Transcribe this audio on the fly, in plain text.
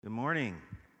Good morning.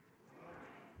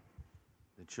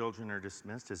 The children are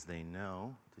dismissed as they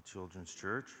know to Children's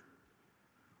Church.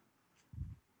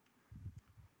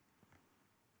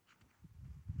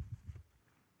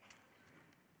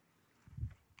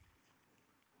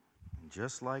 And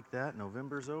just like that,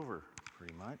 November's over,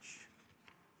 pretty much.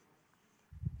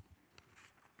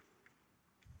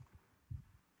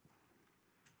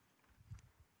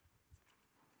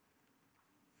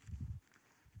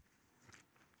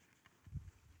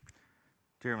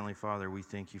 Dear Heavenly Father, we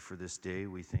thank you for this day.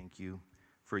 We thank you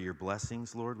for your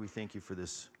blessings, Lord. We thank you for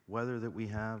this weather that we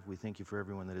have. We thank you for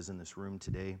everyone that is in this room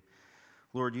today.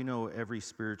 Lord, you know every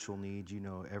spiritual need. You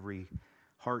know every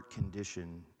heart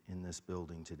condition in this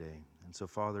building today. And so,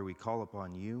 Father, we call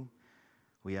upon you.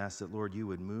 We ask that, Lord, you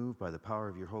would move by the power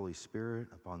of your Holy Spirit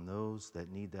upon those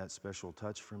that need that special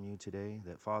touch from you today.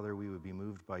 That, Father, we would be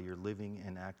moved by your living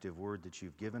and active word that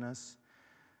you've given us.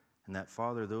 And that,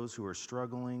 Father, those who are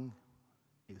struggling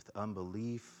with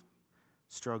unbelief,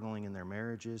 struggling in their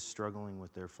marriages, struggling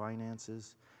with their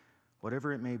finances,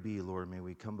 whatever it may be, Lord, may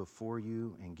we come before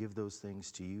you and give those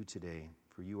things to you today,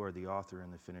 for you are the author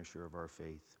and the finisher of our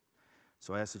faith.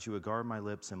 So I ask that you would guard my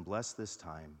lips and bless this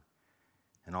time.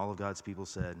 And all of God's people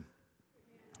said,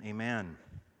 Amen.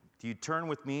 Do you turn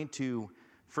with me to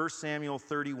 1 Samuel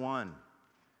 31?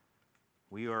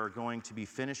 We are going to be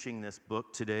finishing this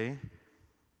book today.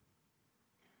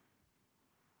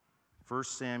 1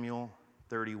 Samuel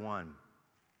 31.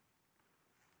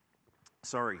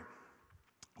 1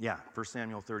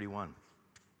 Samuel 31.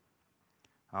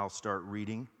 I'll start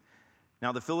reading.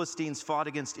 Now the Philistines fought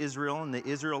against Israel, and the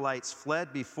Israelites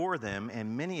fled before them,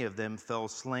 and many of them fell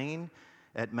slain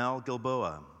at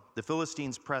Mal-Gilboa. The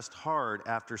Philistines pressed hard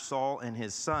after Saul and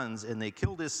his sons, and they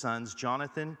killed his sons,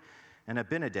 Jonathan and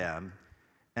Abinadab,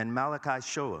 and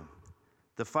Malchishua.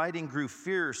 The fighting grew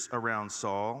fierce around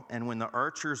Saul, and when the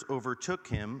archers overtook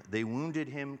him, they wounded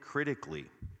him critically.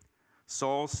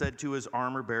 Saul said to his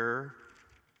armor-bearer,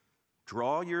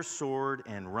 "Draw your sword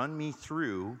and run me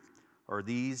through, or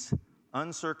these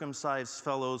uncircumcised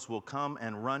fellows will come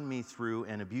and run me through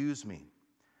and abuse me."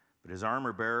 But his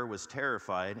armor-bearer was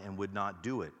terrified and would not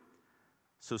do it.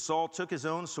 So Saul took his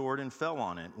own sword and fell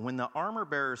on it. When the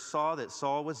armor-bearer saw that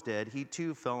Saul was dead, he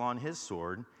too fell on his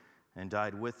sword and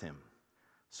died with him.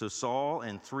 So Saul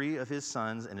and 3 of his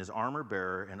sons and his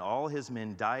armor-bearer and all his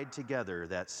men died together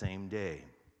that same day.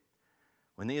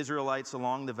 When the Israelites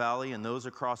along the valley and those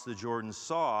across the Jordan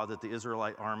saw that the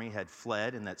Israelite army had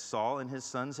fled and that Saul and his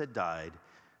sons had died,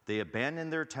 they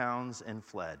abandoned their towns and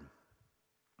fled.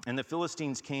 And the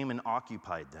Philistines came and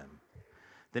occupied them.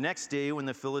 The next day, when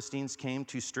the Philistines came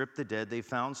to strip the dead, they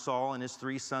found Saul and his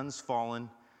 3 sons fallen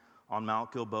on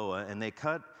Mount Gilboa, and they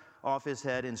cut off his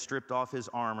head and stripped off his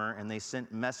armor, and they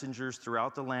sent messengers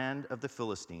throughout the land of the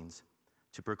Philistines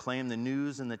to proclaim the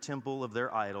news in the temple of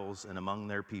their idols and among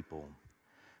their people.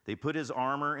 They put his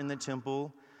armor in the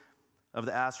temple of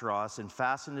the Asheros and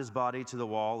fastened his body to the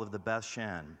wall of the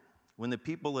Bethshan. When the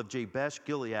people of Jabesh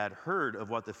Gilead heard of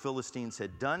what the Philistines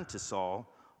had done to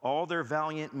Saul, all their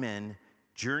valiant men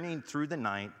journeyed through the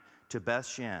night to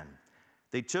Bethshan.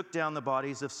 They took down the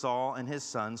bodies of Saul and his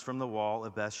sons from the wall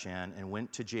of Bethshan and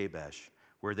went to Jabesh,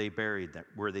 where they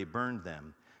burned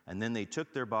them. And then they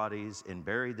took their bodies and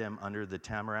buried them under the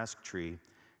tamarisk tree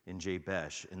in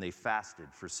Jabesh, and they fasted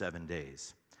for 7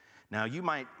 days. Now you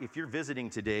might, if you're visiting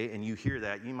today and you hear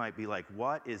that, you might be like,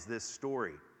 what is this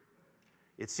story?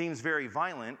 It seems very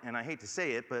violent, and I hate to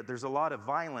say it, but there's a lot of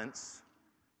violence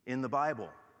in the Bible.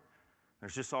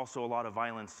 There's just also a lot of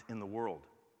violence in the world.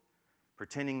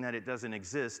 Pretending that it doesn't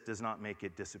exist does not make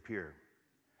it disappear.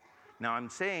 Now, I'm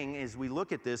saying as we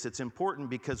look at this, it's important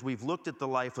because we've looked at the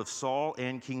life of Saul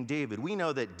and King David. We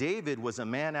know that David was a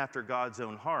man after God's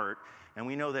own heart, and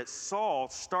we know that Saul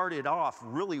started off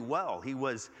really well. He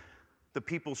was the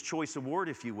people's choice award,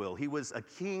 if you will. He was a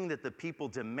king that the people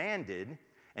demanded,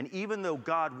 and even though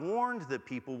God warned the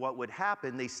people what would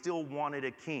happen, they still wanted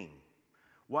a king.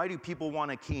 Why do people want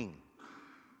a king?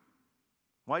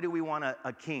 Why do we want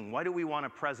a king? Why do we want a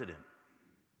president?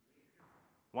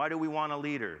 Why do we want a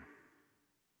leader?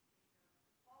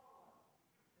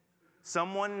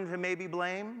 Someone to maybe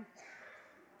blame?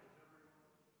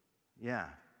 Yeah,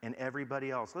 and everybody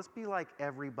else. Let's be like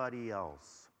everybody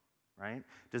else, right?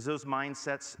 Does those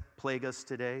mindsets plague us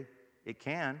today? It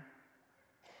can,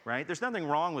 right? There's nothing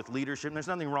wrong with leadership. There's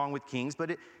nothing wrong with kings,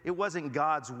 but it wasn't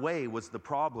God's way was the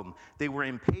problem. They were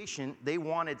impatient. They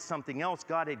wanted something else.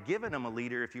 God had given them a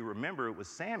leader. If you remember, it was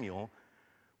Samuel,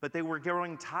 but they were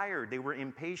growing tired. They were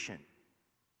impatient.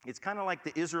 It's kind of like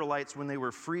the Israelites when they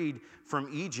were freed from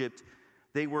Egypt.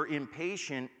 They were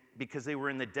impatient because they were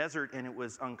in the desert and it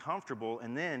was uncomfortable.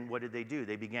 And then what did they do?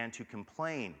 They began to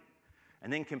complain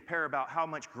and then compare about how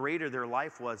much greater their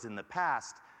life was in the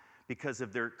past because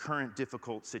of their current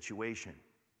difficult situation.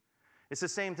 It's the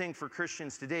same thing for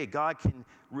Christians today. God can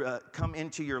come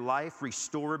into your life,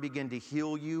 restore, begin to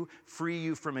heal you, free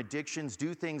you from addictions,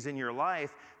 do things in your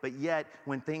life, but yet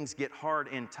when things get hard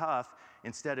and tough,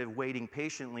 instead of waiting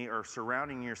patiently or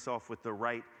surrounding yourself with the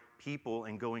right people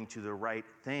and going to the right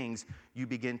things, you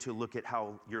begin to look at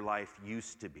how your life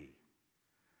used to be.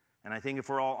 And I think if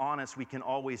we're all honest, we can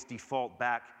always default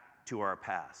back to our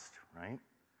past, right?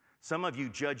 Some of you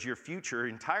judge your future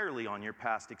entirely on your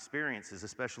past experiences,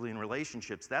 especially in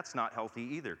relationships. That's not healthy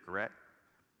either, correct?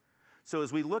 So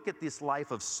as we look at this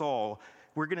life of Saul,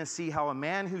 we're going to see how a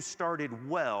man who started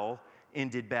well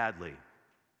ended badly,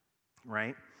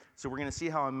 right? So we're going to see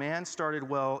how a man started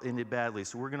well ended badly.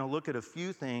 So we're going to look at a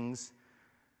few things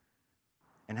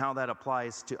and how that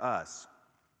applies to us.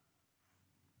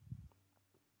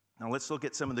 Now let's look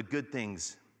at some of the good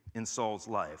things in Saul's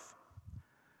life.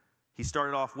 He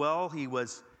started off well. He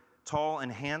was tall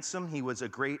and handsome. He was a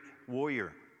great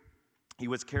warrior. He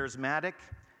was charismatic,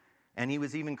 and he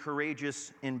was even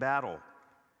courageous in battle.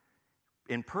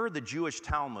 And per the Jewish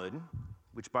Talmud,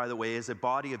 which, by the way, is a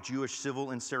body of Jewish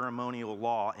civil and ceremonial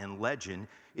law and legend,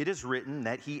 it is written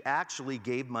that he actually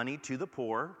gave money to the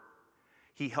poor.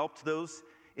 He helped those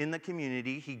in the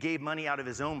community. He gave money out of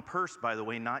his own purse, by the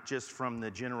way, not just from the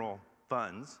general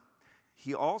funds.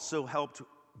 He also helped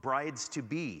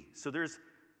brides-to-be. So there's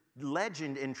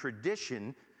legend and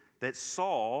tradition that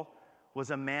Saul was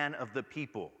a man of the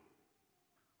people,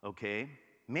 okay?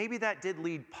 Maybe that did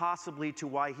lead possibly to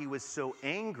why he was so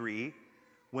angry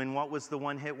when, what was the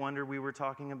one-hit wonder we were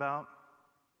talking about?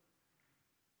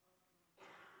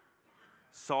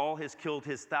 Saul has killed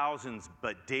his thousands,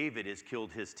 but David has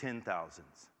killed his 10,000s.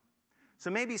 So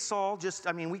maybe Saul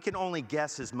we can only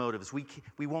guess his motives.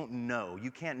 We won't know. You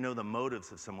can't know the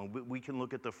motives of someone. We can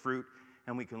look at the fruit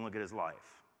and we can look at his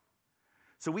life.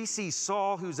 So we see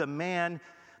Saul, who's a man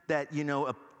that,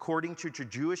 according to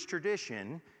Jewish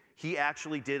tradition, he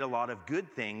actually did a lot of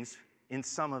good things in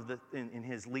in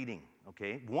his leading,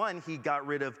 okay? One, he got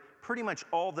rid of pretty much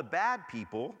all the bad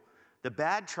people, the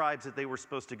bad tribes that they were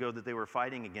supposed to go, that they were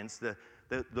fighting against,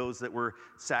 those that were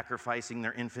sacrificing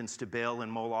their infants to Baal and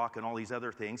Moloch and all these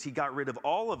other things. He got rid of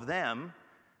all of them,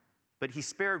 but he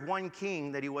spared one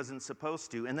king that he wasn't supposed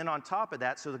to. And then on top of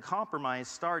that, so the compromise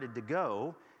started to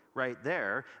go right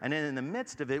there. And then in the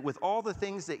midst of it, with all the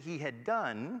things that he had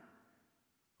done,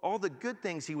 all the good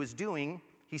things he was doing,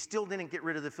 he still didn't get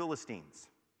rid of the Philistines.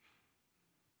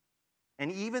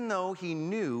 And even though he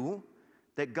knew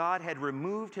that God had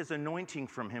removed his anointing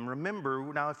from him.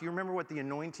 Remember, now if you remember what the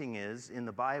anointing is in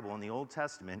the Bible, in the Old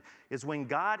Testament, is when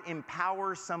God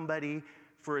empowers somebody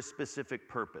for a specific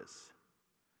purpose,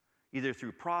 either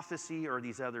through prophecy or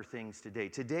these other things today.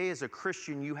 Today, as a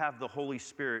Christian, you have the Holy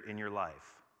Spirit in your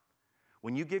life.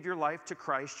 When you give your life to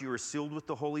Christ, you are sealed with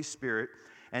the Holy Spirit,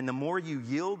 and the more you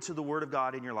yield to the Word of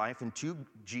God in your life and to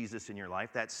Jesus in your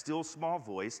life, that still small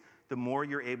voice, the more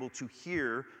you're able to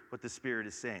hear what the Spirit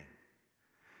is saying.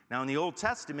 Now, in the Old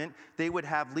Testament, they would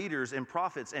have leaders and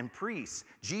prophets and priests.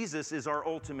 Jesus is our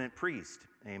ultimate priest.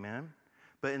 Amen?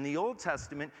 But in the Old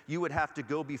Testament, you would have to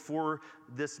go before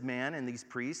this man and these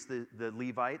priests, the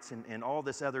Levites, and all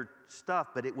this other stuff,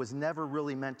 but it was never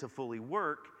really meant to fully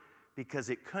work because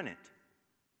it couldn't.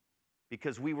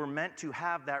 Because we were meant to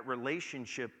have that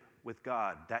relationship with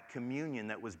God, that communion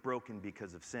that was broken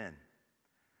because of sin.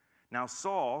 Now,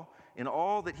 Saul, in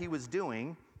all that he was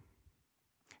doing,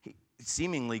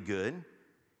 seemingly good,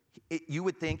 you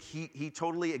would think he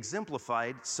totally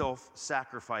exemplified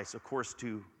self-sacrifice, of course,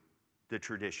 to the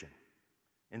tradition,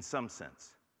 in some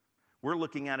sense. We're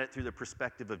looking at it through the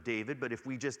perspective of David, but if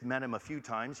we just met him a few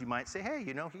times, you might say, hey,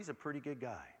 he's a pretty good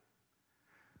guy.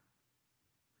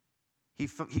 He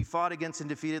fought against and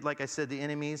defeated, like I said, the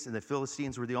enemies, and the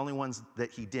Philistines were the only ones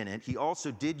that he didn't. He also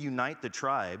did unite the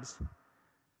tribes,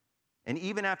 and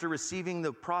even after receiving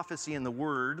the prophecy and the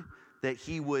word that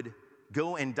he would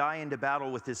go and die into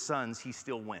battle with his sons, he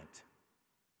still went.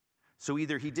 So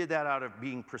either he did that out of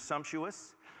being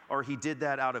presumptuous or he did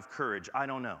that out of courage. I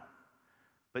don't know.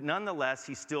 But nonetheless,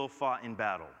 he still fought in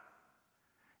battle.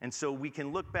 And so we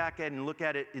can look back at and look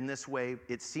at it in this way.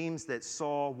 It seems that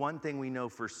Saul, one thing we know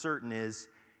for certain is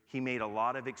he made a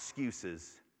lot of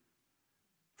excuses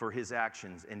for his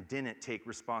actions and didn't take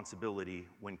responsibility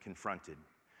when confronted.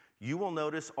 You will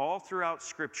notice all throughout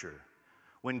Scripture,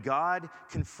 when God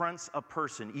confronts a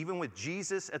person, even with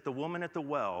Jesus at the woman at the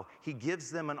well, he gives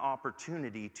them an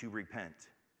opportunity to repent.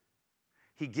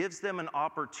 He gives them an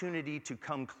opportunity to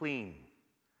come clean.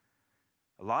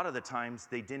 A lot of the times,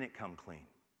 they didn't come clean.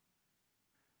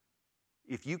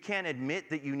 If you can't admit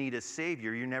that you need a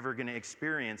Savior, you're never going to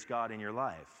experience God in your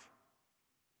life.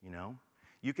 You know?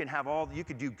 You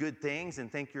could do good things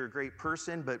and think you're a great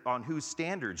person, but on whose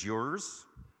standards? Yours?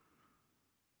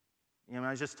 You know, I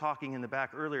was just talking in the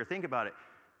back earlier. Think about it.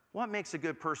 What makes a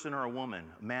good person or a woman,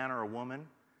 a man or a woman?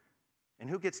 And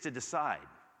who gets to decide?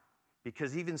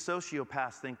 Because even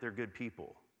sociopaths think they're good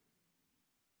people.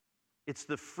 It's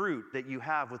the fruit that you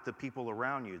have with the people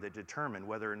around you that determine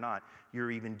whether or not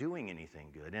you're even doing anything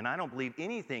good. And I don't believe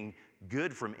anything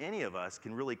good from any of us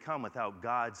can really come without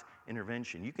God's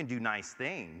intervention. You can do nice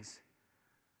things,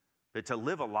 but to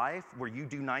live a life where you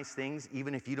do nice things,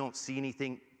 even if you don't see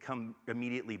anything come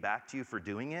immediately back to you for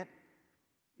doing it,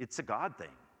 it's a God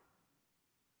thing,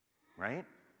 right?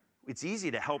 It's easy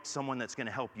to help someone that's going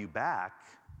to help you back.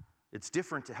 It's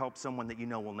different to help someone that you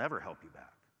know will never help you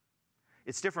back.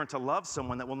 It's different to love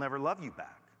someone that will never love you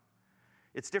back.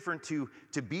 It's different to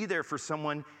be there for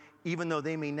someone even though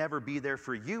they may never be there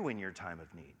for you in your time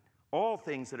of need. All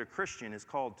things that a Christian is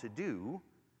called to do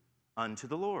unto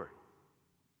the Lord,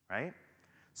 right?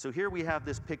 So here we have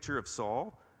this picture of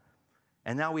Saul,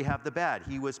 and now we have the bad.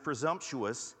 He was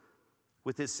presumptuous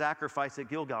with his sacrifice at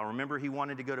Gilgal. Remember, he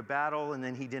wanted to go to battle, and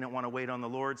then he didn't want to wait on the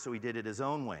Lord, so he did it his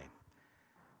own way.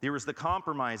 There was the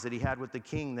compromise that he had with the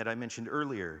king that I mentioned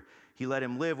earlier. He let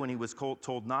him live when he was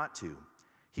told not to.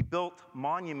 He built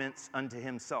monuments unto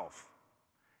himself.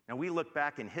 Now, we look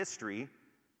back in history,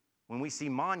 when we see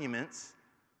monuments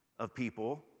of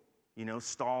people, you know,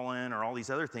 Stalin or all these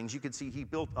other things, you could see he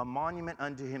built a monument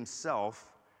unto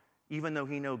himself, even though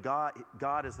he knew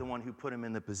God is the one who put him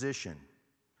in the position.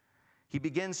 He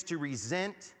begins to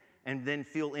resent and then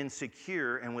feel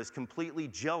insecure and was completely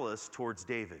jealous towards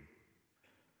David.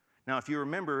 Now, if you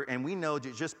remember, and we know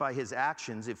just by his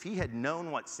actions, if he had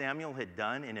known what Samuel had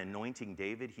done in anointing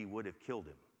David, he would have killed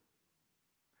him.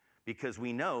 Because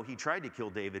we know he tried to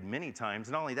kill David many times.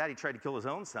 Not only that, he tried to kill his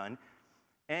own son.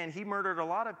 And he murdered a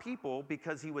lot of people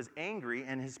because he was angry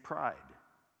and his pride.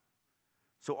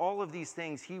 So all of these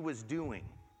things he was doing,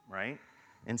 right?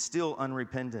 And still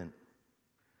unrepentant.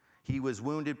 He was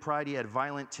wounded pride, he had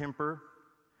violent temper,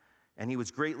 and he was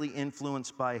greatly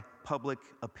influenced by public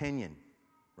opinion.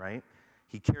 Right?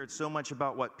 He cared so much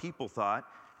about what people thought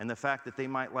and the fact that they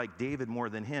might like David more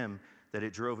than him that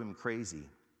it drove him crazy.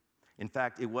 In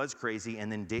fact, it was crazy,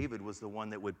 and then David was the one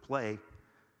that would play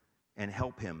and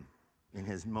help him in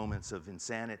his moments of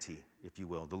insanity, if you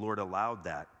will. The Lord allowed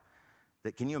that.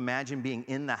 Can you imagine being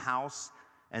in the house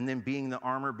and then being the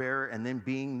armor bearer and then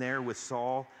being there with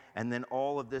Saul and then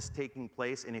all of this taking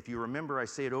place? And if you remember, I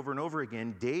say it over and over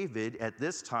again, David at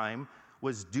this time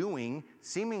was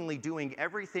seemingly doing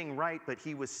everything right, but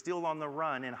he was still on the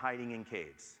run and hiding in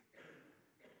caves.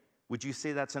 Would you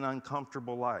say that's an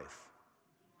uncomfortable life?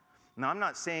 Now, I'm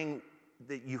not saying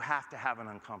that you have to have an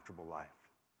uncomfortable life,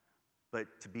 but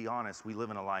to be honest, we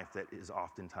live in a life that is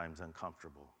oftentimes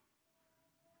uncomfortable.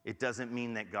 It doesn't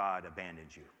mean that God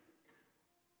abandoned you.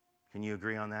 Can you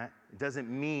agree on that? It doesn't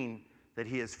mean that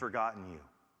he has forgotten you,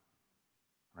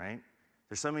 right?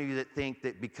 There's some of you that think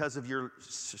that because of your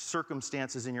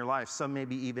circumstances in your life, some may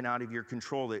be even out of your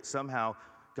control, that somehow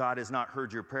God has not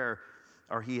heard your prayer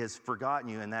or he has forgotten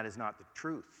you, and that is not the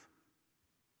truth.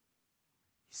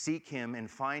 Seek him and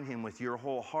find him with your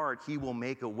whole heart. He will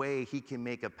make a way, he can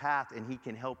make a path, and he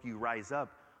can help you rise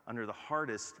up under the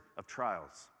hardest of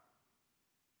trials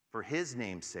for his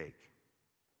name's sake,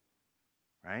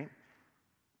 right?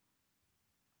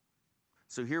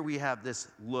 So here we have this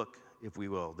look, if we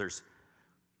will.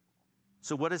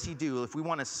 So what does he do? If we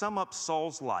want to sum up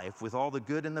Saul's life with all the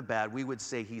good and the bad, we would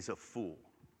say he's a fool.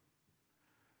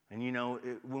 And you know,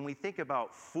 when we think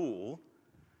about fool,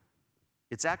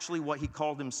 it's actually what he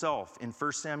called himself. In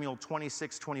 1 Samuel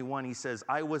 26:21, he says,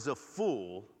 I was a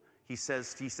fool. He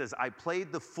says, I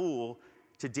played the fool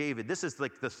to David. This is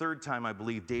like the third time, I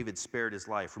believe, David spared his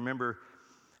life. Remember,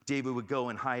 David would go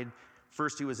and hide.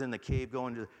 First, he was in the cave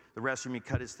going to the restroom. He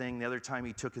cut his thing. The other time,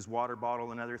 he took his water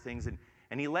bottle and other things.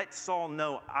 And he let Saul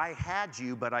know, I had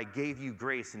you, but I gave you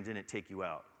grace and didn't take you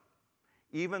out.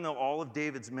 Even though all of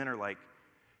David's men are like,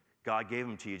 God gave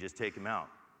him to you, just take him out.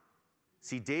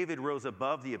 See, David rose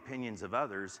above the opinions of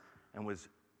others and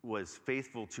was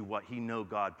faithful to what he knew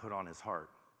God put on his heart.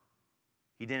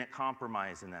 He didn't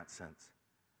compromise in that sense.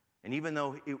 And even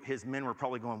though his men were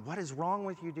probably going, what is wrong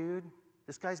with you, dude?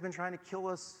 This guy's been trying to kill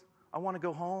us. I want to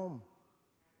go home.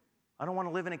 I don't want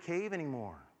to live in a cave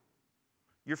anymore.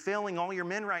 You're failing all your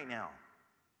men right now.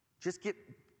 Just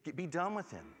be done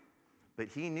with him. But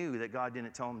he knew that God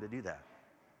didn't tell him to do that,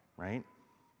 right?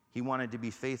 He wanted to be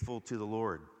faithful to the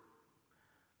Lord.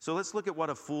 So let's look at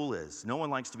what a fool is. No one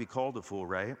likes to be called a fool,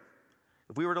 right?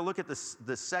 If we were to look at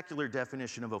the secular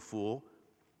definition of a fool,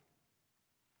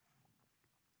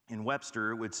 in Webster,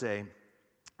 it would say,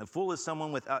 a fool is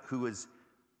someone who is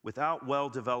without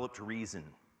well-developed reason,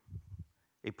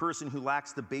 a person who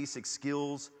lacks the basic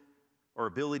skills or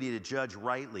ability to judge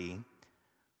rightly,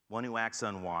 one who acts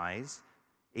unwise,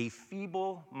 a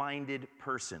feeble-minded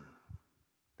person.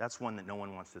 That's one that no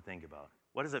one wants to think about.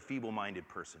 What is a feeble-minded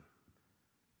person?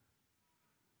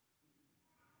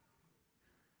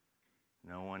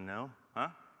 No one know? Huh?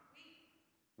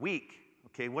 Weak.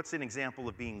 Okay, what's an example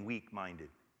of being weak-minded?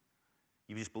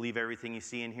 You just believe everything you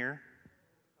see in here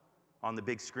on the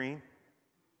big screen?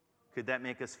 Could that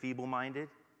make us feeble-minded?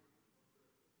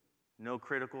 No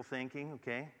critical thinking,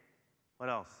 okay. What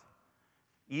else?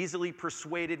 Easily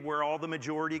persuaded where all the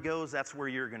majority goes, that's where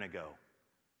you're going to go,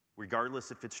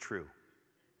 regardless if it's true,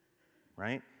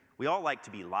 right? We all like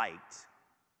to be liked,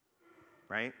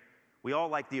 right? We all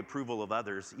like the approval of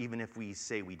others, even if we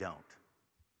say we don't,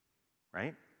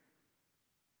 right?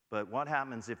 But what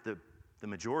happens if the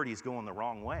majority is going the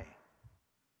wrong way?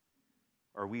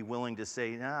 Are we willing to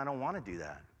say, nah, I don't want to do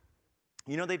that?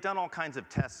 You know, they've done all kinds of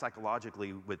tests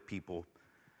psychologically with people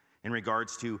in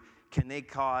regards to, can they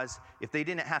cause, if they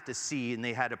didn't have to see and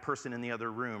they had a person in the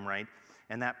other room, right?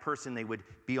 And that person, they would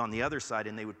be on the other side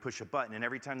and they would push a button. And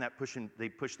every time they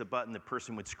push the button, the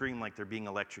person would scream like they're being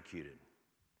electrocuted.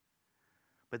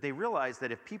 But they realized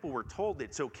that if people were told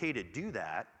it's okay to do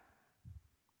that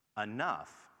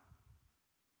enough,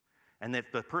 and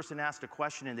if the person asked a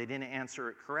question and they didn't answer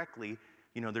it correctly,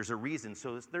 you know, there's a reason.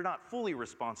 So they're not fully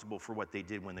responsible for what they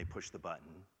did when they pushed the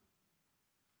button.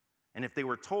 And if they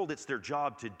were told it's their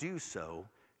job to do so,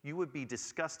 you would be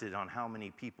disgusted on how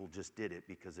many people just did it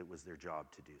because it was their job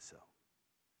to do so.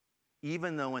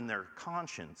 Even though in their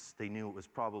conscience, they knew it was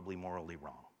probably morally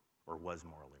wrong or was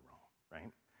morally wrong,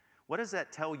 right? What does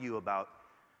that tell you about?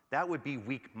 That would be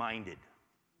weak-minded.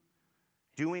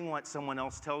 Doing what someone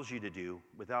else tells you to do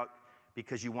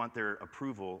because you want their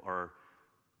approval or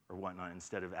whatnot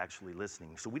instead of actually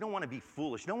listening. So we don't want to be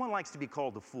foolish. No one likes to be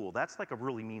called a fool. That's like a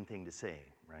really mean thing to say,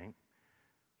 right?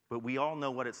 But we all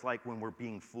know what it's like when we're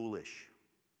being foolish,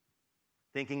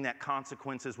 thinking that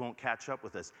consequences won't catch up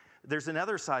with us. There's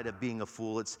another side of being a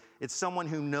fool. It's someone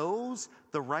who knows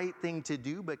the right thing to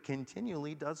do but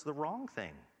continually does the wrong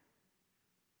thing.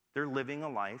 They're living a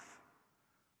life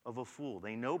of a fool.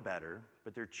 They know better,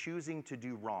 but they're choosing to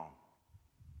do wrong,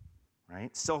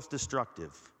 right?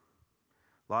 Self-destructive.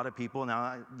 A lot of people,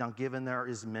 now given there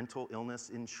is mental illness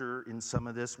in some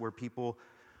of this where people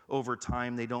over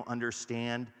time, they don't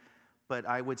understand, but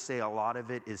I would say a lot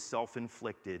of it is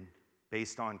self-inflicted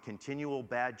based on continual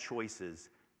bad choices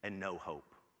and no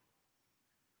hope.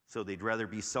 So they'd rather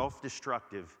be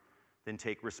self-destructive than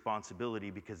take responsibility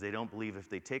because they don't believe if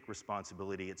they take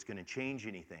responsibility, it's going to change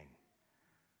anything.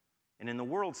 And in the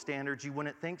world standards, you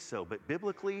wouldn't think so, but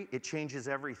biblically, it changes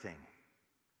everything.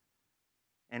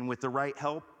 And with the right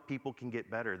help, people can get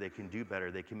better, they can do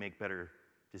better, they can make better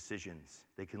decisions,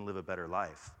 they can live a better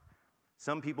life.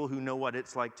 Some people who know what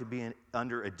it's like to be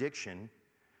under addiction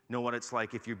know what it's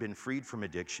like if you've been freed from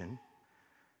addiction.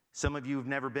 Some of you have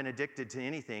never been addicted to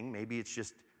anything, maybe it's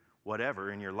just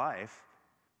whatever in your life,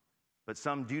 but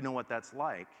some do know what that's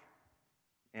like.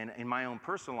 And in my own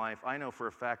personal life, I know for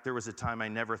a fact there was a time I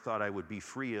never thought I would be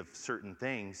free of certain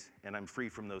things, and I'm free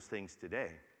from those things today.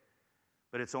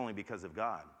 But it's only because of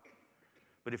God.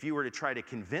 But if you were to try to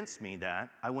convince me that,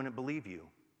 I wouldn't believe you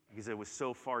because I was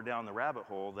so far down the rabbit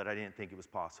hole that I didn't think it was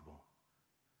possible,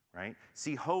 right?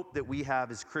 See, hope that we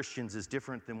have as Christians is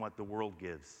different than what the world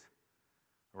gives,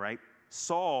 right?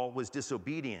 Saul was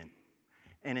disobedient,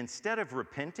 and instead of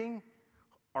repenting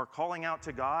or calling out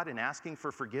to God and asking for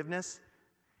forgiveness,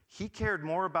 he cared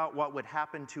more about what would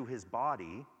happen to his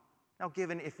body. Now,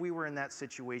 given if we were in that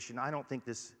situation, I'm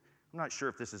not sure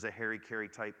if this is a Harry Carey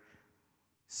type,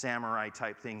 samurai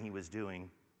type thing he was doing.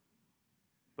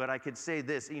 But I could say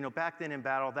this, back then in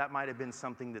battle, that might have been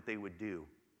something that they would do.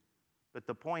 But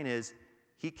the point is,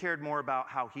 he cared more about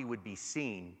how he would be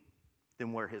seen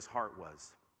than where his heart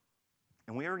was.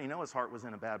 And we already know his heart was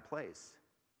in a bad place.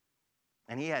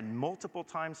 And he had multiple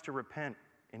times to repent,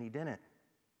 and he didn't.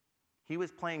 He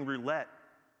was playing roulette.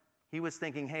 He was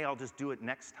thinking, hey, I'll just do it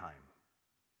next time.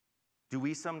 Do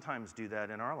we sometimes do that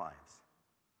in our lives?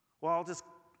 Well,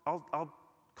 I'll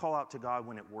call out to God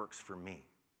when it works for me.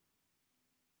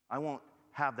 I won't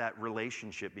have that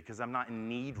relationship because I'm not in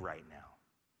need right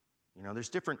now. There's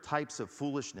different types of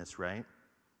foolishness, right?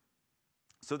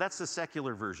 So that's the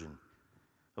secular version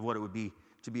of what it would be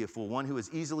to be a fool. One who is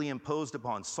easily imposed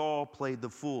upon. Saul played the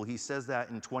fool. He says that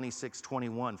in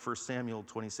 26:21, 1 Samuel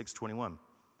 26:21.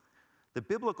 The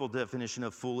biblical definition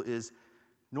of fool is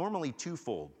normally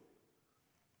twofold.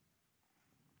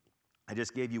 I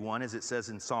just gave you one, as it says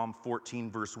in Psalm 14,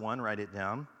 verse 1. Write it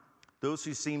down. Those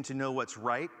who seem to know what's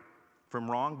right from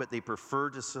wrong, but they prefer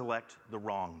to select the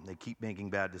wrong. They keep making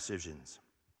bad decisions.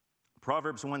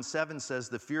 Proverbs 1:7 says,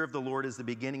 the fear of the Lord is the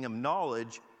beginning of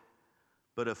knowledge,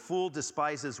 but a fool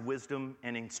despises wisdom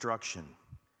and instruction.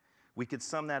 We could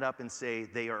sum that up and say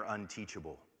they are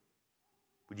unteachable.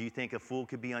 Would you think a fool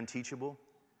could be unteachable?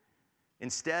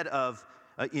 Instead of,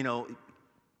 they're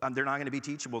not going to be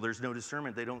teachable. There's no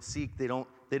discernment. They don't seek. They don't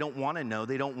want to know.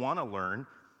 They don't want to learn.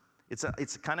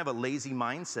 It's kind of a lazy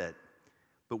mindset.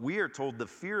 But we are told the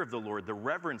fear of the Lord, the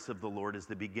reverence of the Lord is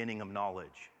the beginning of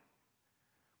knowledge.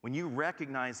 When you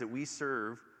recognize that we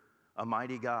serve a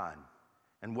mighty God,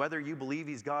 and whether you believe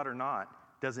he's God or not,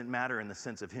 doesn't matter in the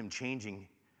sense of him changing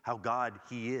how God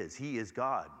he is. He is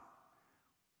God.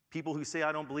 People who say,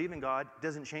 I don't believe in God,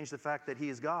 doesn't change the fact that he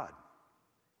is God,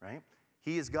 right?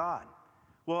 He is God.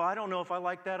 Well, I don't know if I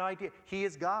like that idea. He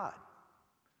is God.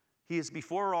 He is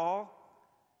before all.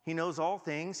 He knows all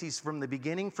things. He's from the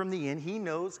beginning, from the end. He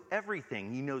knows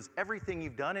everything. He knows everything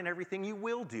you've done and everything you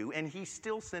will do, and he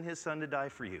still sent his son to die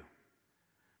for you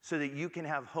so that you can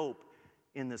have hope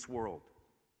in this world.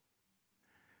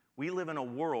 We live in a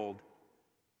world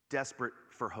desperate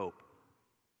for hope,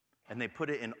 and they put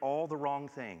it in all the wrong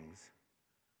things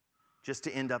just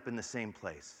to end up in the same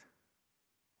place,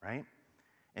 right?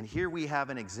 And here we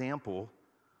have an example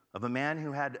of a man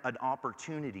who had an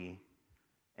opportunity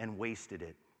and wasted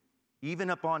it.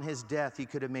 Even upon his death, he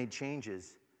could have made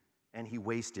changes, and he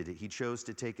wasted it. He chose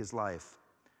to take his life.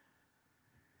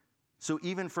 So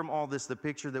even from all this, the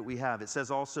picture that we have, it says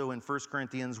also in 1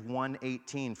 Corinthians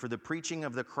 1:18, for the preaching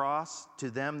of the cross to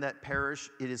them that perish,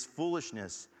 it is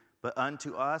foolishness, but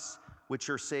unto us which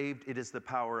are saved, it is the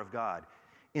power of God.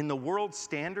 In the world's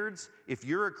standards, if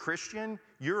you're a Christian,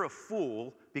 you're a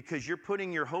fool because you're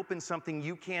putting your hope in something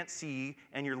you can't see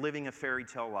and you're living a fairy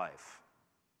tale life.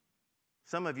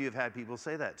 Some of you have had people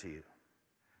say that to you.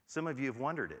 Some of you have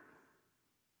wondered it.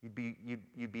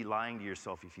 You'd be lying to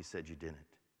yourself if you said you didn't.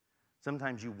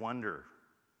 Sometimes you wonder,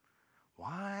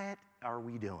 what are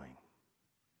we doing?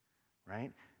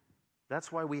 Right?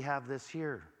 That's why we have this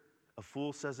here. A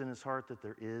fool says in his heart that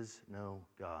there is no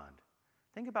God.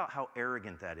 Think about how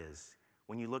arrogant that is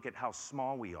when you look at how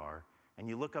small we are and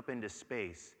you look up into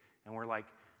space and we're like,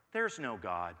 there's no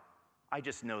God. I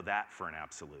just know that for an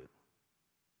absolute.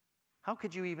 How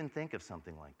could you even think of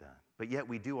something like that? But yet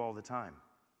we do all the time.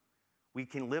 We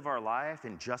can live our life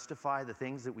and justify the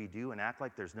things that we do and act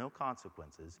like there's no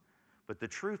consequences. But the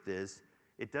truth is,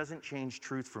 it doesn't change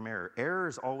truth from error. Error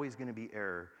is always going to be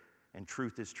error, and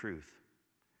truth is truth.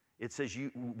 It says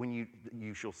when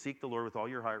you shall seek the Lord with all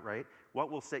your heart, right?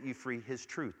 What will set you free? His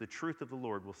truth. The truth of the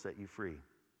Lord will set you free.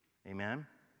 Amen?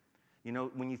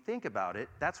 When you think about it,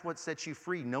 that's what sets you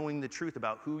free, knowing the truth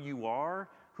about who you are,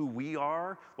 who we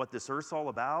are, what this earth's all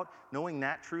about. Knowing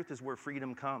that truth is where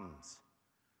freedom comes.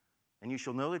 And you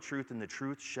shall know the truth, and the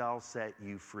truth shall set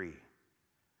you free.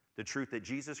 The truth that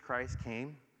Jesus Christ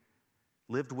came,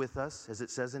 lived with us, as it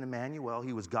says in Emmanuel.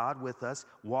 He was God with us,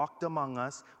 walked among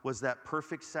us, was that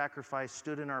perfect sacrifice,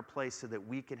 stood in our place so that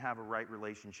we could have a right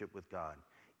relationship with God,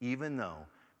 even though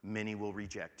many will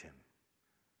reject him.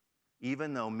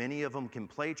 Even though many of them can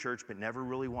play church but never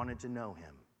really wanted to know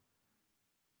him.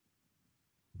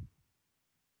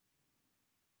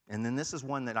 And then this is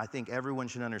one that I think everyone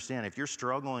should understand. If you're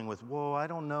struggling with, I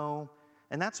don't know,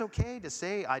 and that's okay to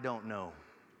say, I don't know.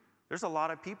 There's a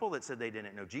lot of people that said they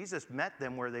didn't know. Jesus met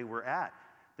them where they were at.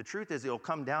 The truth is, it'll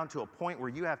come down to a point where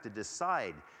you have to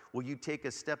decide, will you take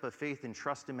a step of faith and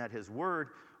trust him at his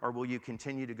word, or will you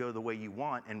continue to go the way you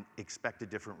want and expect a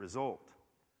different result?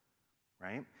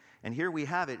 Right? And here we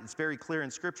have it. It's very clear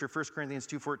in Scripture, 1 Corinthians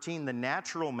 2:14, the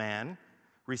natural man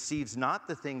receives not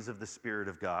the things of the Spirit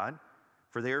of God,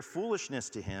 for they are foolishness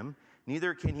to him,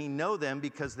 neither can he know them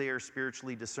because they are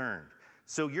spiritually discerned.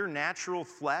 So your natural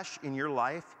flesh in your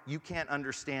life, you can't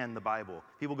understand the Bible.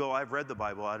 People go, I've read the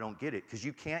Bible, I don't get it, because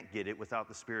you can't get it without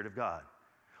the Spirit of God.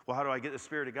 Well, how do I get the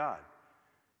Spirit of God?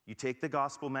 You take the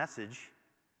gospel message,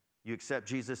 you accept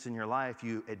Jesus in your life,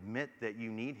 you admit that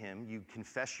you need him, you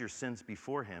confess your sins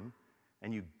before him,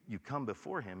 and you come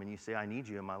before him and you say, I need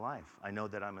you in my life. I know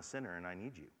that I'm a sinner and I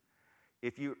need you.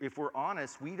 If we're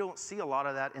honest, we don't see a lot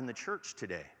of that in the church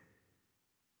today,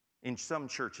 in some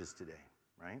churches today,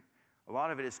 right? A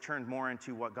lot of it is turned more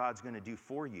into what God's going to do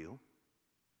for you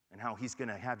and how he's going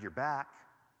to have your back,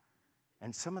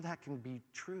 and some of that can be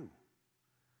true.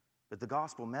 But the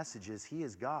gospel message is he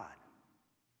is God.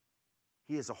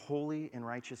 He is a holy and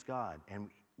righteous God. And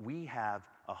we have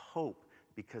a hope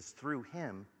because through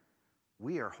him,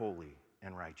 we are holy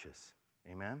and righteous.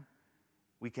 Amen?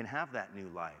 We can have that new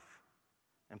life.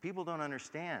 And people don't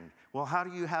understand. Well, how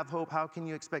do you have hope? How can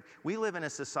you expect? We live in a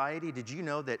society, did you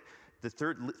know that the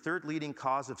third leading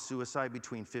cause of suicide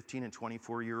between 15 and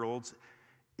 24-year-olds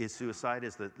is suicide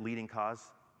is the leading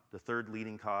cause? The third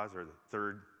leading cause, or the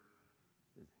third,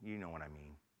 you know what I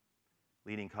mean,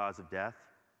 leading cause of death,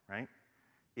 right,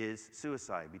 is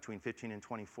suicide between 15 and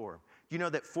 24. Do you know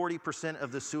that 40%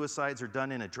 of the suicides are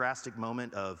done in a drastic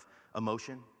moment of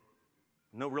emotion?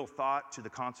 No real thought to the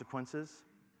consequences?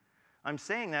 I'm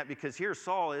saying that because here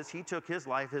Saul is, he took his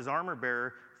life, his armor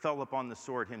bearer fell upon the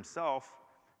sword himself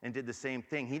and did the same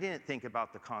thing. He didn't think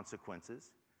about the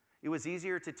consequences. It was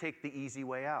easier to take the easy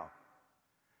way out.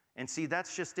 And see,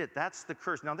 that's just it. That's the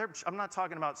curse. Now, I'm not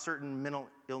talking about certain mental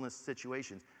illness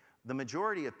situations. The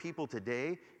majority of people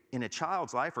today in a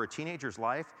child's life or a teenager's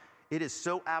life, it is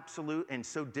so absolute and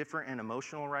so different and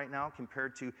emotional right now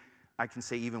compared to, I can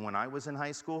say even when I was in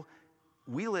high school.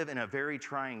 We live in a very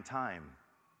trying time.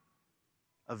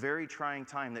 A very trying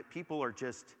time that people are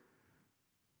just,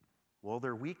 well,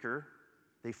 they're weaker.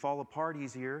 They fall apart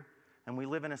easier. And we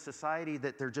live in a society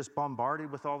that they're just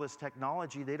bombarded with all this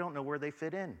technology. They don't know where they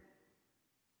fit in.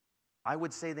 I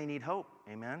would say they need hope.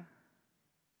 Amen?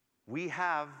 We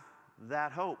have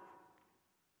that hope.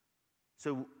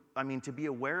 So, I mean, to be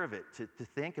aware of it, to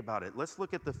think about it. Let's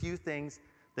look at the few things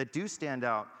that do stand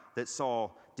out that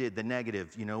Saul did, the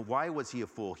negative. You know, why was he a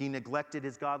fool? He neglected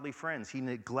his godly friends. He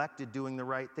neglected doing the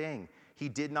right thing. He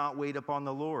did not wait upon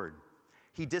the Lord.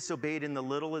 He disobeyed in the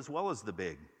little as well as the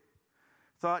big.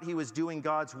 Thought he was doing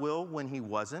God's will when he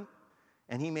wasn't,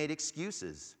 and he made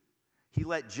excuses. He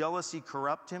let jealousy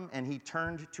corrupt him, and he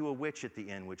turned to a witch at the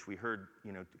end, which we heard,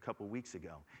 a couple weeks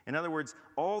ago. In other words,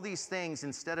 all these things,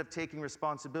 instead of taking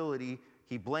responsibility,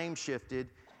 he blame shifted,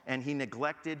 and he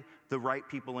neglected the right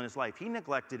people in his life. He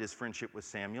neglected his friendship with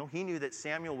Samuel. He knew that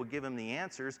Samuel would give him the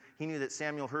answers. He knew that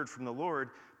Samuel heard from the Lord,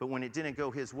 but when it didn't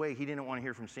go his way, he didn't want to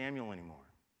hear from Samuel anymore.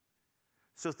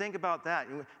 So think about that.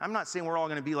 I'm not saying we're all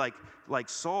going to be like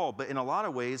Saul, but in a lot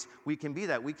of ways, we can be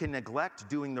that. We can neglect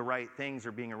doing the right things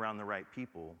or being around the right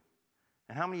people.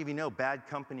 And how many of you know bad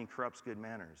company corrupts good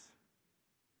manners?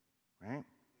 Right?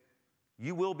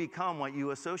 You will become what you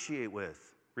associate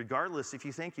with, regardless if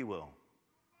you think you will.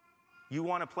 You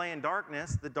want to play in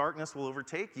darkness, the darkness will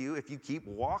overtake you if you keep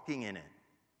walking in it.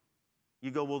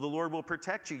 You go, well, the Lord will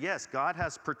protect you. Yes, God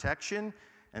has protection,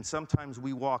 and sometimes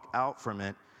we walk out from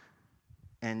it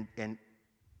and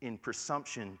in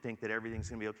presumption think that everything's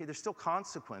going to be okay. There's still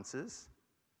consequences.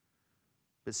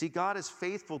 But see, God is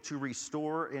faithful to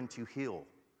restore and to heal.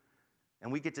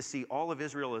 And we get to see all of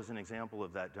Israel as an example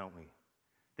of that, don't we?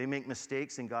 They make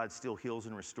mistakes, and God still heals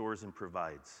and restores and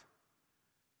provides,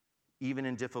 even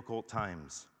in difficult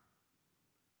times.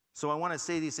 So I want to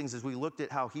say these things as we looked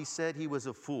at how he said he was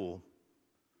a fool,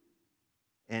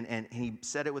 and he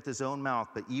said it with his own mouth,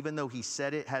 but even though he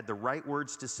said it, had the right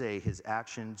words to say, his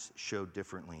actions showed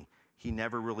differently. He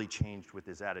never really changed with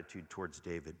his attitude towards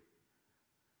David.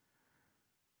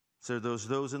 So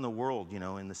those in the world,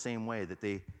 in the same way that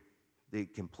they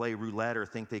can play roulette or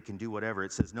think they can do whatever.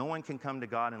 It says no one can come to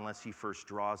God unless he first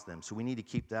draws them. So we need to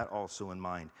keep that also in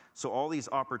mind. So all these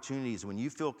opportunities, when you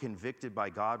feel convicted by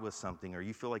God with something or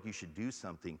you feel like you should do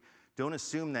something, don't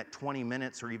assume that 20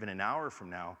 minutes or even an hour from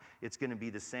now, it's going to be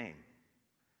the same.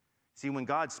 See, when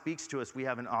God speaks to us, we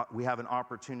have an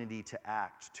opportunity to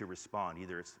act, to respond.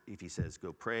 Either if he says,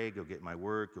 go pray, go get my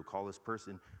word, go call this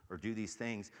person, or do these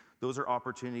things. Those are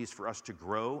opportunities for us to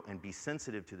grow and be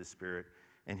sensitive to the Spirit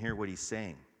and hear what he's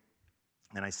saying.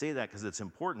 And I say that because it's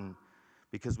important,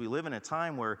 because we live in a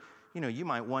time where, you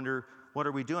might wonder, what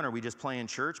are we doing? Are we just playing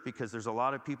church? Because there's a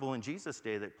lot of people in Jesus'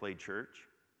 day that played church.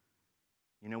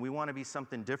 We want to be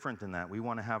something different than that. We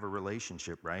want to have a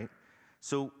relationship, right?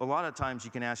 So a lot of times you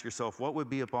can ask yourself, what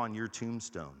would be upon your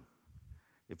tombstone?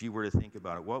 If you were to think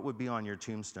about it, what would be on your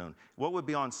tombstone? What would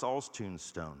be on Saul's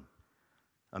tombstone?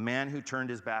 A man who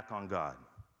turned his back on God.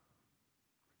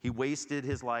 He wasted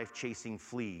his life chasing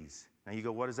fleas. Now you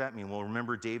go, what does that mean? Well,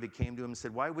 remember David came to him and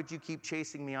said, why would you keep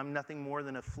chasing me? I'm nothing more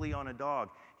than a flea on a dog.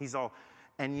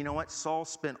 And you know what? Saul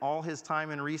spent all his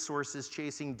time and resources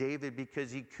chasing David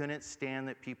because he couldn't stand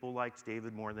that people liked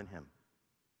David more than him.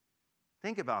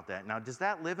 Think about that. Now, does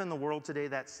that live in the world today,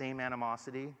 that same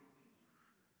animosity?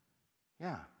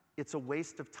 Yeah, it's a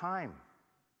waste of time.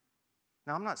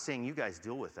 Now, I'm not saying you guys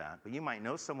deal with that, but you might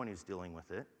know someone who's dealing with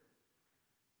it.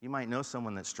 You might know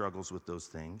someone that struggles with those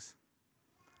things.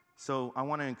 So I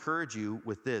want to encourage you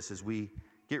with this as we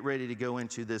get ready to go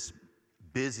into this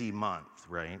busy month,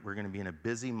 right? We're going to be in a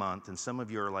busy month, and some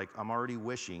of you are like, I'm already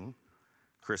wishing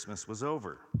Christmas was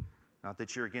over. Not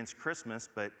that you're against Christmas,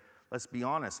 but let's be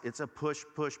honest, it's a push,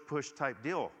 push, push type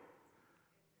deal.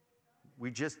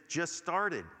 We just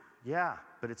started. Yeah,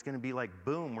 but it's going to be like,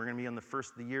 boom, we're going to be on the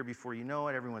first of the year before you know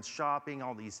it. Everyone's shopping,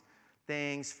 all these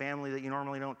things, family that you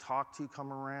normally don't talk to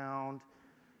come around.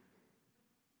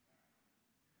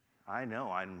 I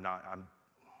know,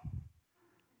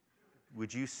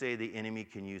 would you say the enemy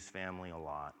can use family a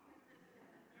lot?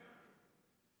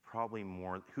 Probably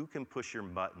more. Who can push your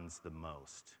buttons the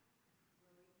most?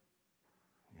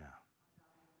 Yeah.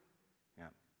 Yeah.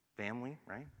 Family,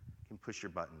 right? Can push your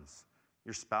buttons.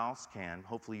 Your spouse can.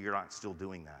 Hopefully you're not still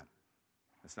doing that.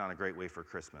 It's not a great way for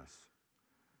Christmas.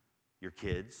 Your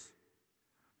kids.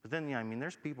 But then,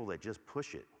 there's people that just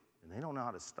push it, and they don't know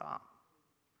how to stop.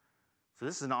 So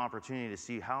this is an opportunity to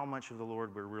see how much of the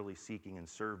Lord we're really seeking and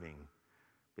serving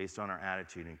based on our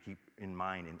attitude, and keep in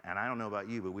mind. And I don't know about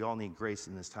you, but we all need grace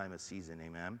in this time of season,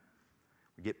 amen?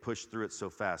 We get pushed through it so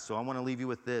fast. So I want to leave you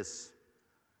with this,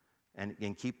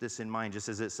 and keep this in mind, just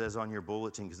as it says on your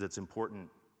bulletin, because it's important.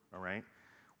 All right?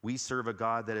 We serve a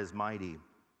God that is mighty.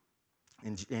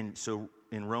 And so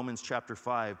in Romans chapter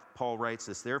 5, Paul writes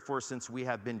this, therefore, since we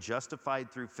have been justified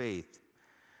through faith,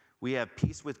 we have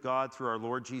peace with God through our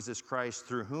Lord Jesus Christ,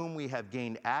 through whom we have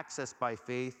gained access by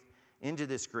faith into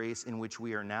this grace in which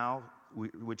we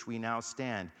now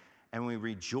stand. And we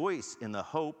rejoice in the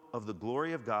hope of the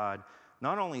glory of God.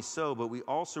 Not only so, but we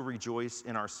also rejoice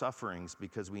in our sufferings,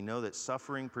 because we know that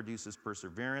suffering produces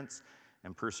perseverance,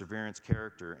 and perseverance,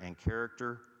 character, and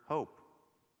character, hope.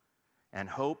 And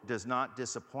hope does not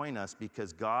disappoint us,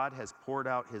 because God has poured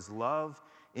out his love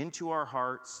into our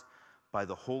hearts by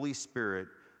the Holy Spirit,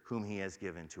 whom he has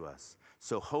given to us.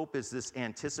 So hope is this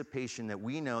anticipation that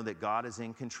we know that God is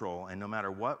in control, and no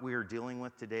matter what we are dealing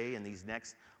with today in these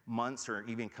next months or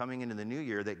even coming into the new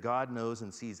year, that God knows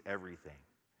and sees everything.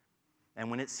 And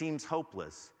when it seems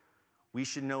hopeless, we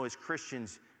should know as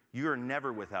Christians, you are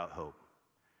never without hope,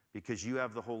 because you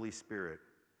have the Holy Spirit.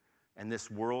 And this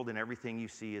world and everything you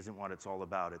see isn't what it's all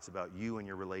about. It's about you and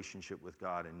your relationship with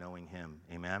God and knowing him.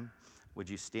 Amen? Would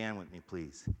you stand with me,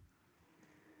 please?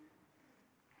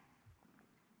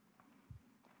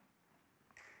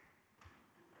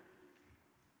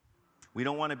 We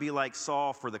don't want to be like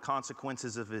Saul. For the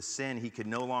consequences of his sin, he could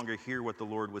no longer hear what the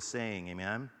Lord was saying.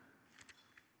 Amen?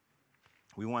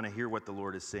 We want to hear what the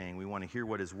Lord is saying. We want to hear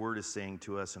what his word is saying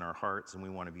to us in our hearts, and we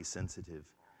want to be sensitive.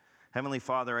 Heavenly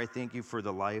Father, I thank you for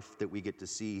the life that we get to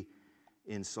see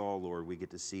in Saul, Lord. We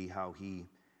get to see how he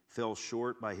fell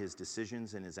short by his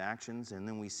decisions and his actions, and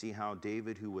then we see how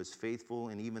David, who was faithful,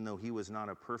 and even though he was not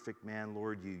a perfect man,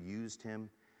 Lord, you used him,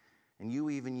 and you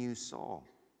even used Saul.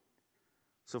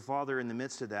 So, Father, in the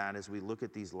midst of that, as we look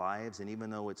at these lives, and even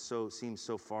though it seems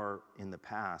so far in the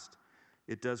past,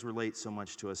 it does relate so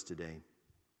much to us today,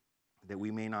 that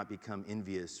we may not become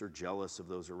envious or jealous of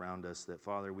those around us, that,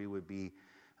 Father, we would be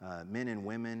men and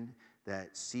women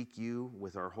that seek you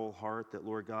with our whole heart, that,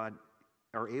 Lord God,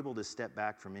 are able to step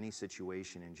back from any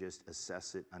situation and just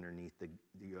assess it underneath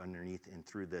and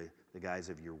through the guise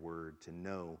of your word, to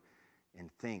know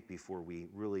and think before we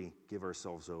really give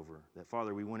ourselves over. That,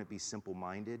 Father, we wouldn't be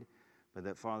simple-minded, but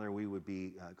that, Father, we would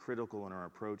be critical in our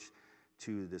approach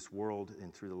to this world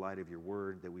and through the light of your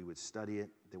word, that we would study it,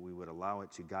 that we would allow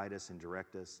it to guide us and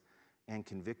direct us and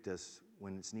convict us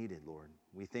when it's needed, Lord.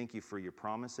 We thank you for your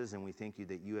promises, and we thank you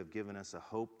that you have given us a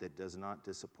hope that does not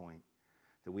disappoint,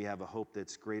 that we have a hope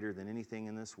that's greater than anything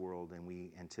in this world, and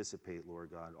we anticipate, Lord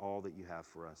God, all that you have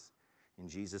for us. In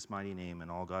Jesus' mighty name, and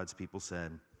all God's people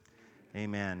said,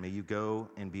 amen. May you go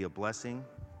and be a blessing.